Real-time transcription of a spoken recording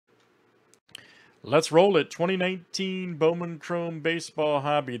Let's roll it. 2019 Bowman Chrome Baseball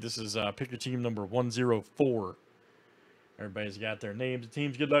Hobby. This is pick your team number 104. Everybody's got their names and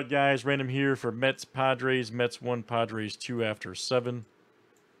teams. Good luck, guys. Random here for Mets, Padres. Mets 1, Padres 2 after 7.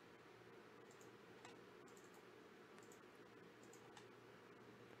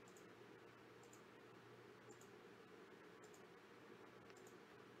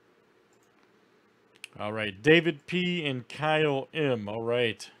 All right, David P. and Kyle M. All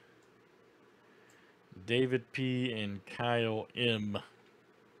right. David P. and Kyle M.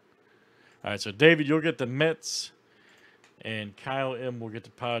 All right, so David, you'll get the Mets, and Kyle M. will get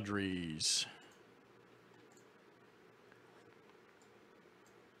the Padres.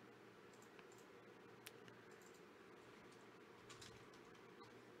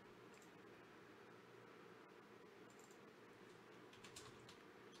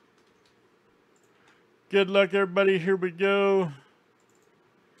 Good luck, everybody. Here we go.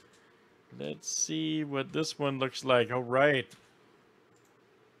 Let's see what this one looks like. All right.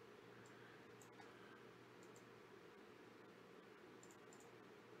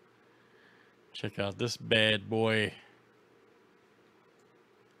 Check out this bad boy.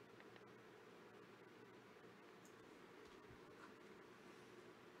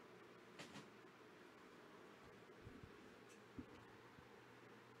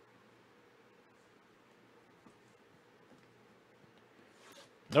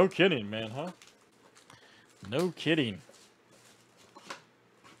 No kidding, man, huh? No kidding.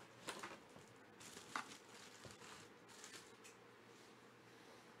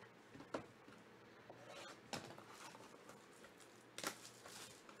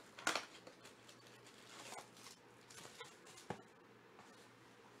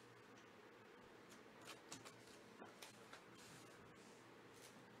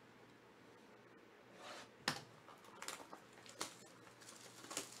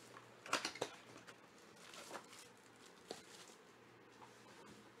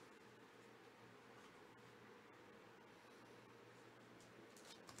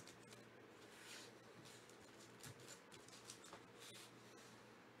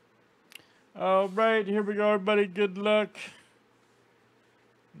 All right, here we go, everybody. Good luck.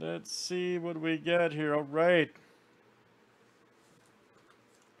 Let's see what we got here. All right.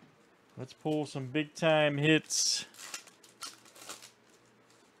 Let's pull some big time hits.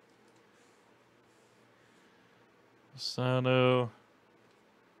 Sano.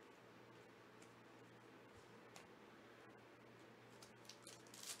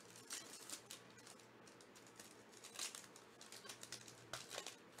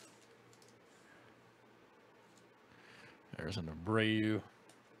 There's an Abreu.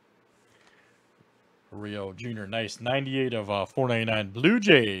 Rio Jr. Nice. 98 of 499 Blue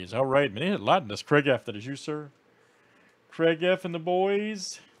Jays. All right, man. They hit a lot in this. Craig F. That is you, sir. Craig F. and the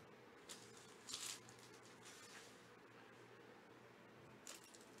boys.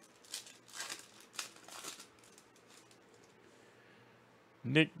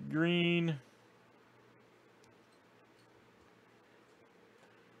 Nick Green.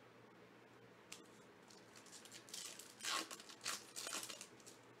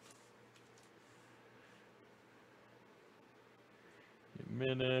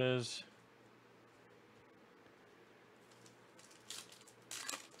 Jimenez.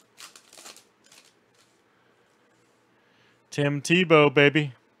 Tim Tebow,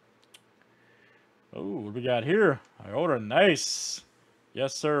 baby. Oh, what we got here? I order nice.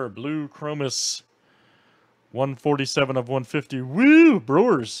 Yes, sir. Blue Chromis. 147 of 150. Woo!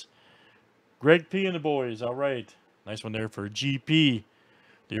 Brewers. Greg P. and the boys. All right. Nice one there for GP.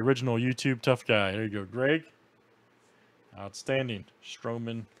 The original YouTube tough guy. There you go, Greg. Outstanding.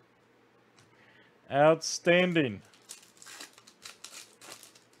 Stroman. Outstanding.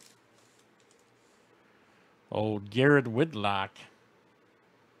 Old Garrett Whitlock.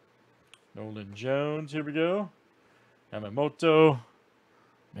 Nolan Jones. Here we go. Yamamoto.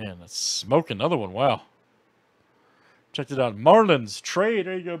 Man, that's smoking. Another one. Wow. Checked it out. Marlins trade.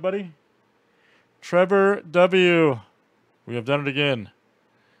 There you go, buddy. Trevor W. We have done it again.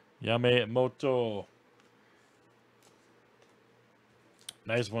 Yamamoto.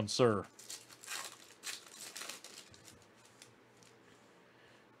 Nice one, sir.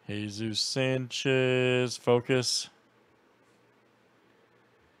 Jesus Sanchez. Focus.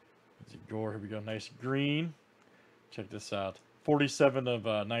 Gore. Here we go. Nice green. Check this out. 47 of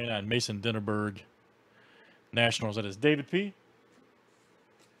 99. Mason Dinnerberg. Nationals. That is David P.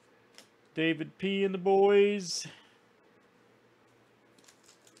 David P. and the boys.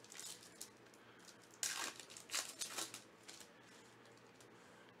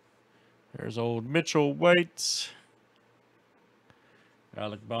 There's old Mitchell White.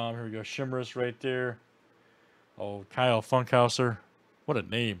 Alec Baum. Here we go. Shimmerus right there. Oh, Kyle Funkhauser. What a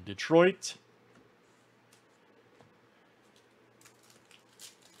name. Detroit.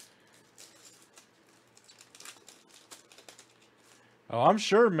 Oh, I'm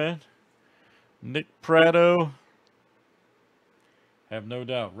sure, man. Nick Prado. Have no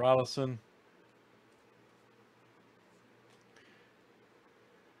doubt. Rollison.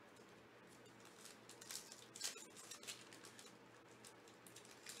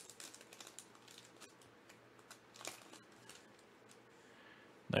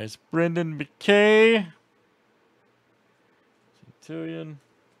 Nice Brendan McKay. Centillion.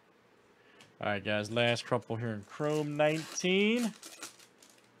 All right, guys. Last couple here in Chrome 19.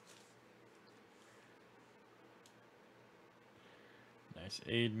 Nice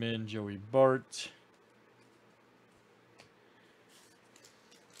Aidman, Joey Bart.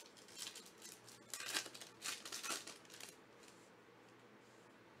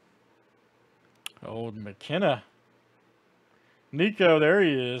 Old McKenna. Nico, there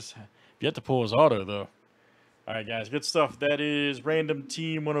he is. You have to pull his auto, though. All right, guys, good stuff. That is Random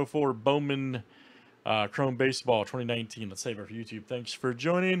Team 104 Bowman Chrome Baseball 2019. Let's save it for YouTube. Thanks for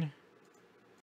joining.